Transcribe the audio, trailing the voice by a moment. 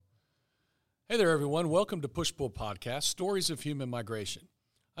Hey there, everyone. Welcome to Push Pull Podcast, Stories of Human Migration.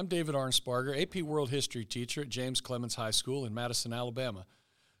 I'm David Arnsparger, AP World History teacher at James Clemens High School in Madison, Alabama.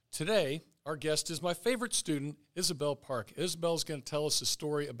 Today, our guest is my favorite student, Isabelle Park. Isabelle's going to tell us a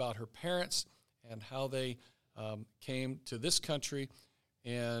story about her parents and how they came to this country,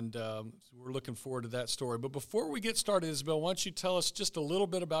 and we're looking forward to that story. But before we get started, Isabelle, why don't you tell us just a little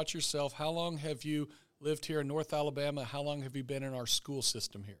bit about yourself? How long have you lived here in North Alabama? How long have you been in our school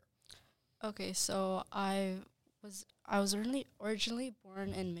system here? Okay, so I was originally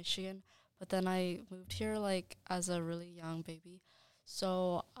born in Michigan, but then I moved here as a really young baby.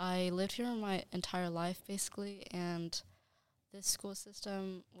 So I lived here my entire life basically, and this school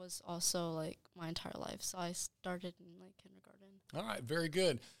system was also my entire life. So I started in kindergarten. All right, very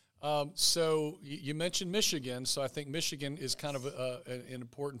good. So you mentioned Michigan, so I think Michigan is kind of an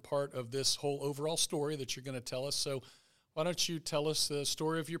important part of this whole overall story that you're going to tell us. So why don't you tell us the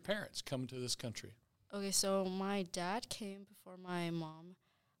story of your parents coming to this country? Okay, so my dad came before my mom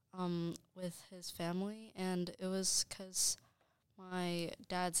with his family, and it was because my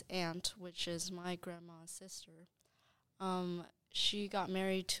dad's aunt, which is my grandma's sister, she got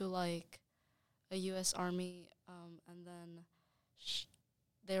married to a U.S. Army, and then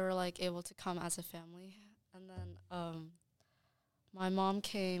they were able to come as a family. And then my mom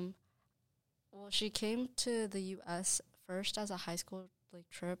came. Well, she came to the U.S. first as a high school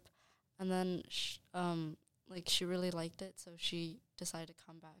trip, and then she really liked it, so she decided to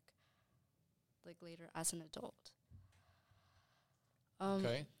come back later as an adult.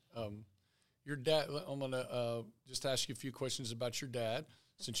 Okay. Your dad, I'm going to just ask you a few questions about your dad,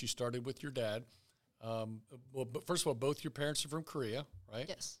 since you started with your dad. But first of all, both your parents are from Korea, right?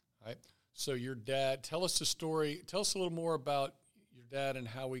 Yes. All right. So your dad, tell us the story. Tell us a little more about your dad and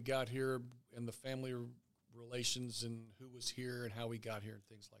how we got here and the family relations and who was here and how we got here and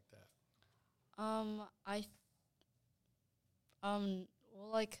things like that.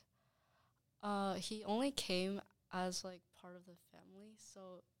 He only came as part of the family,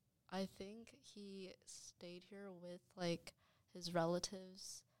 so I think he stayed here with his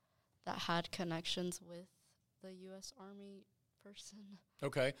relatives that had connections with the U.S. Army person.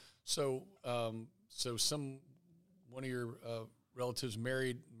 Okay, so one of your relatives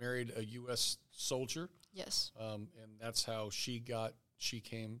married a U.S. soldier. Yes. And that's how she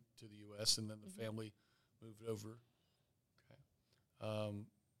came to the U.S. and then the family moved over. Okay. All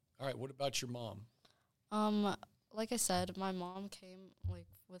right. What about your mom? Like I said, my mom came with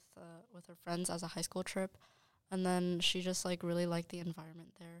her friends as a high school trip, and then she just really liked the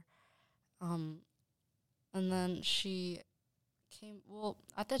environment there. And then she came. Well,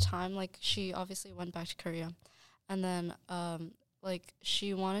 at the time, she obviously went back to Korea, and then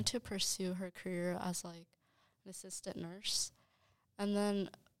she wanted to pursue her career as an assistant nurse, and then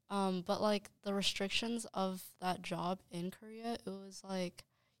but the restrictions of that job in Korea, it was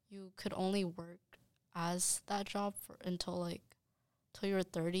you could only work as that job until you were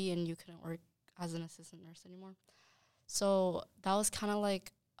 30, and you couldn't work as an assistant nurse anymore. So that was kind of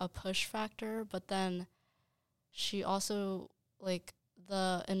a push factor, but then she also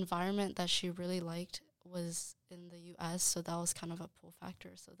the environment that she really liked was in the U.S., so that was kind of a pull factor.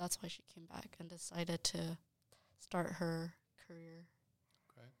 So that's why she came back and decided to start her career.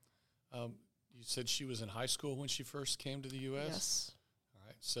 Okay. You said she was in high school when she first came to the U.S.? Yes. All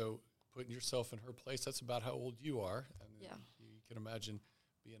right. So putting yourself in her place, that's about how old you are. And yeah. You can imagine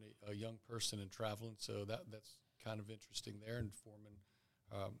being a young person and traveling, so that's kind of interesting there, and forming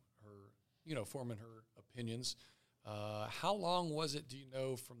her opinions. How long was it, do you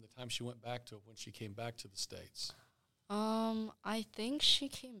know, from the time she went back to when she came back to the States? I think she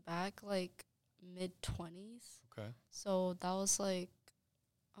came back mid-20s. Okay. So that was maybe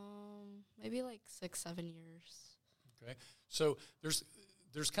 6-7 years. Okay. So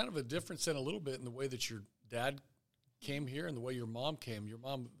there's kind of a difference in a little bit in the way that your dad came here and the way your mom came. Your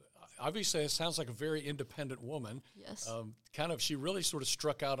mom, obviously, it sounds like a very independent woman. Yes. She really sort of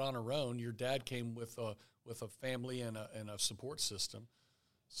struck out on her own. Your dad came with a family and a support system.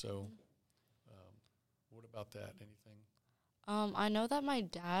 So, what about that? Anything? I know that my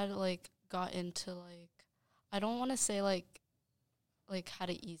dad got into I don't want to say had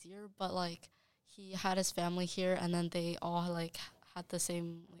it easier, but he had his family here, and then they all had the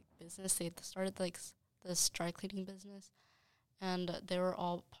same business. They started this dry cleaning business, and they were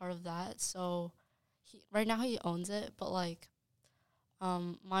all part of that. So right now he owns it, but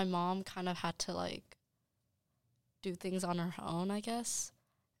my mom kind of had to do things on her own, I guess.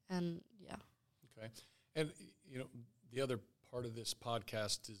 And yeah. Okay. And the other part of this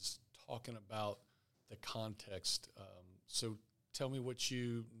podcast is talking about the context. So tell me what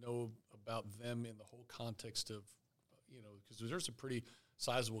you know about them in the whole context of, because there's a pretty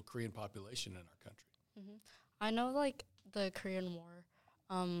sizable Korean population in our country. Mm-hmm. I know, like, the Korean War,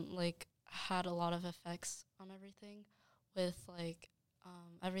 like, had a lot of effects on everything with, like,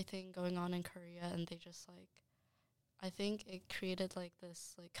 everything going on in Korea, and they just, like, I think it created, like,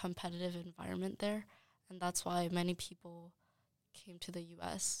 this, like, competitive environment there, and that's why many people came to the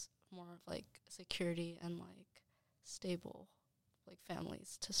U.S., more of, like, security and, like, stable, like,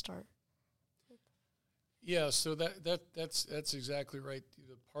 families to start. Yeah, so that's exactly right.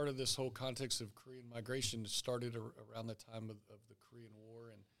 Part of this whole context of Korean migration started around the time of the Korean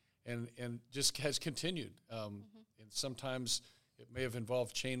War, and just has continued. And sometimes it may have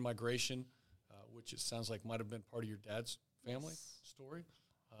involved chain migration, which it sounds like might have been part of your dad's family story,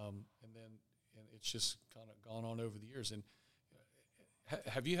 and it's just kind of gone on over the years. And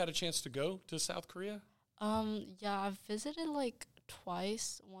have you had a chance to go to South Korea? Yeah, I've visited, like,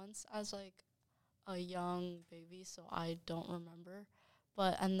 twice. Once as, like, a young baby, so I don't remember.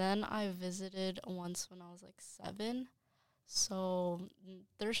 And then I visited once when I was, like, 7. So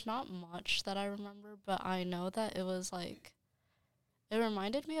there's not much that I remember, but I know that it was, like, it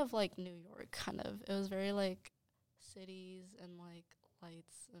reminded me of, like, New York, kind of. It was very, like, cities and, like,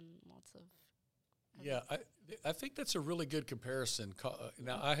 lights and lots of Yeah, I think that's a really good comparison.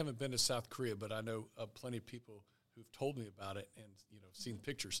 Now, I haven't been to South Korea, but I know plenty of people who've told me about it and, seen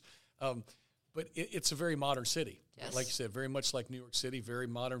pictures. But it's a very modern city. Yes. Like you said, very much like New York City, very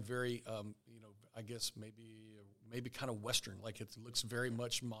modern, very, I guess maybe kind of Western. Like, it looks very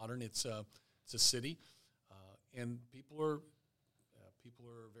much modern. It's a city, and people are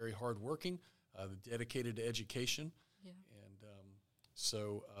very hardworking, dedicated to education. Yeah.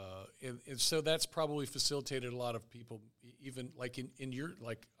 And so that's probably facilitated a lot of people, even like in your,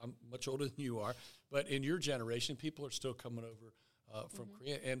 like, I'm much older than you are, but in your generation, people are still coming over from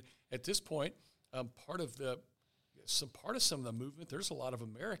Korea. And at this point, part of some of the movement, there's a lot of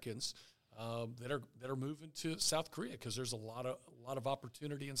Americans that are moving to South Korea because there's a lot of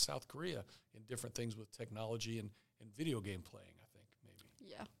opportunity in South Korea in different things with technology and video game playing, I think,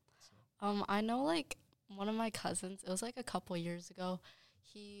 maybe. Yeah. So. I know, like, one of my cousins, it was, like, a couple years ago,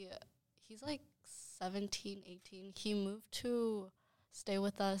 he's, like, 17, 18. He moved to stay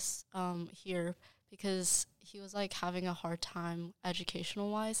with us here because he was, like, having a hard time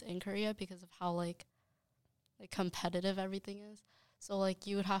educational-wise in Korea because of how, like competitive everything is. So, like,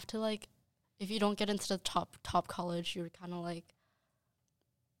 you would have to, like, if you don't get into the top college, you're kind of, like,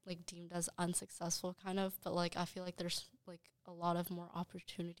 deemed as unsuccessful, kind of. But, like, I feel like there's, like, a lot of more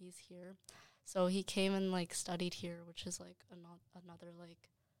opportunities here. So he came and, like, studied here, which is, like, another, like,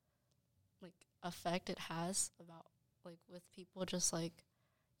 effect it has about, like, with people just, like,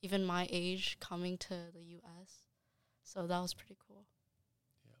 even my age coming to the U.S. So that was pretty cool.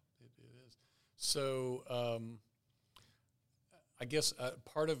 Yeah, it is. So I guess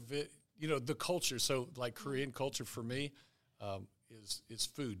part of it, the culture. So, like, Korean culture for me is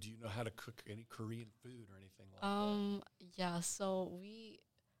food. Do you know how to cook any Korean food or anything like that? Yeah. So we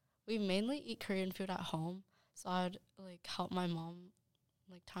mainly eat Korean food at home. So I'd, like, help my mom,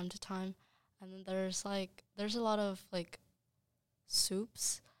 like, time to time, and then there's a lot of, like,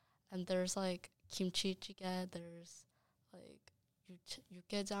 soups, and there's, like, kimchi jjigae, there's, like,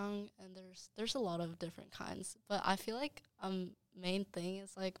 육개장, and there's a lot of different kinds. But I feel like main thing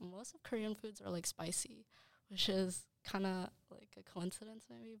is, like, most of Korean foods are, like, spicy, which is kind of, like, a coincidence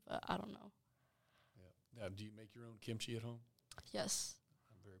maybe, but I don't know. Yeah. Now, do you make your own kimchi at home? Yes.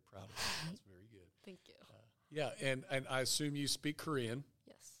 I'm very proud of that. That's very good. Thank you. Yeah, and I assume you speak Korean.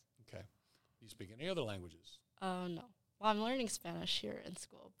 Yes. Okay. Do you speak any other languages? No. Well, I'm learning Spanish here in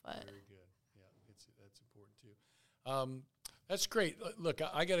school, but Very good. Yeah, that's important too. That's great. Look,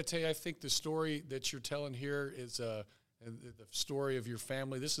 I got to tell you, I think the story that you're telling here is the story of your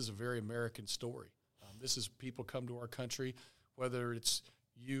family. This is a very American story. This is people come to our country, whether it's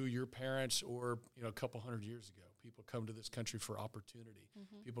you, your parents, or a couple hundred years ago. People come to this country for opportunity.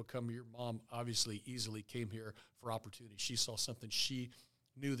 Mm-hmm. People come. Your mom obviously easily came here for opportunity. She saw something she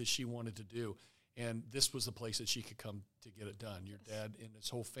knew that she wanted to do, and this was the place that she could come to get it done. Your dad and his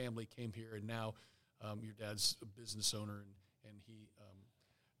whole family came here, and now your dad's a business owner, and he.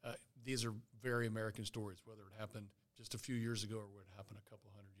 These are very American stories, whether it happened just a few years ago or what happened a couple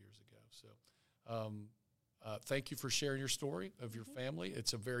hundred years ago. So thank you for sharing your story of your family.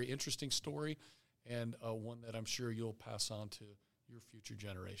 It's a very interesting story, and one that I'm sure you'll pass on to your future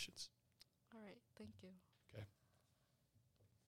generations. all right. Thank you.